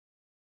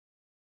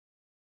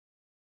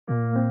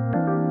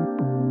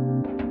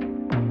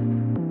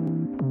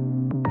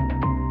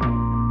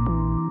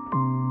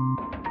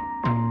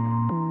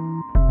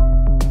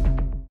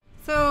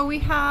we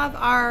have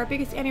our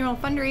biggest annual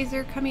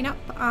fundraiser coming up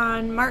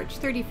on March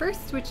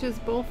 31st, which is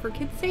Bowl for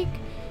Kids' Sake.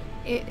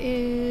 It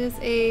is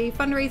a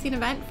fundraising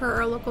event for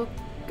our local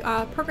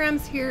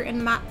programs here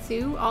in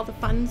Matsu. All the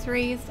funds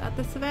raised at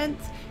this event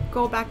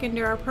go back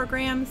into our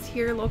programs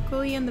here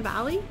locally in the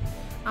Valley.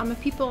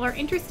 If people are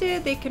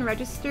interested, they can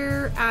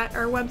register at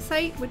our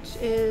website, which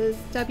is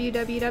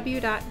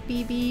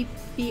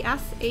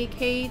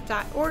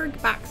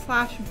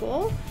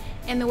www.bbbsak.org/bowl.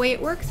 And the way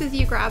it works is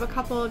you grab a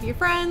couple of your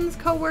friends,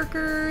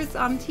 co-workers,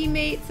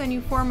 teammates, and you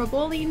form a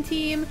bowling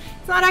team.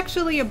 It's not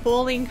actually a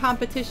bowling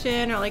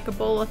competition or like a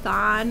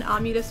bowl-a-thon.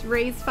 You just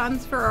raise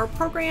funds for our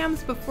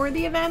programs before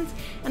the event,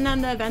 and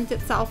then the event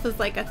itself is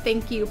like a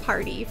thank you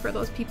party for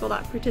those people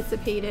that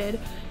participated.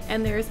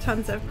 And there's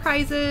tons of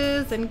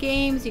prizes and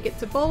games. You get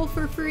to bowl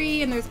for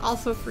free, and there's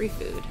also free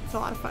food. It's a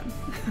lot of fun.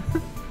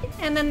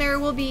 And then there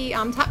will be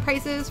top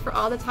prizes for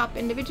all the top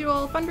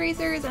individual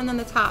fundraisers and then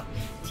the top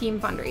team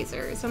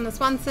fundraisers. And the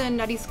Swanson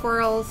Nutty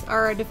Squirrels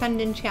are a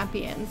defending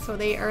champions, so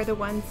they are the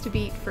ones to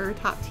beat for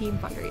top team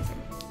fundraiser.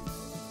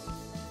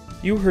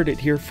 You heard it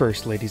here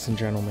first, ladies and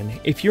gentlemen.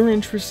 If you're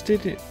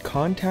interested,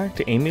 contact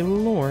Amy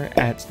Lalore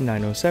at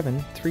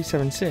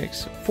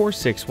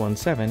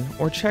 907-376-4617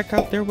 or check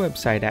out their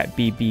website at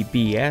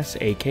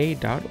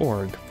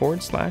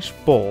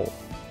bbbsak.org/bowl.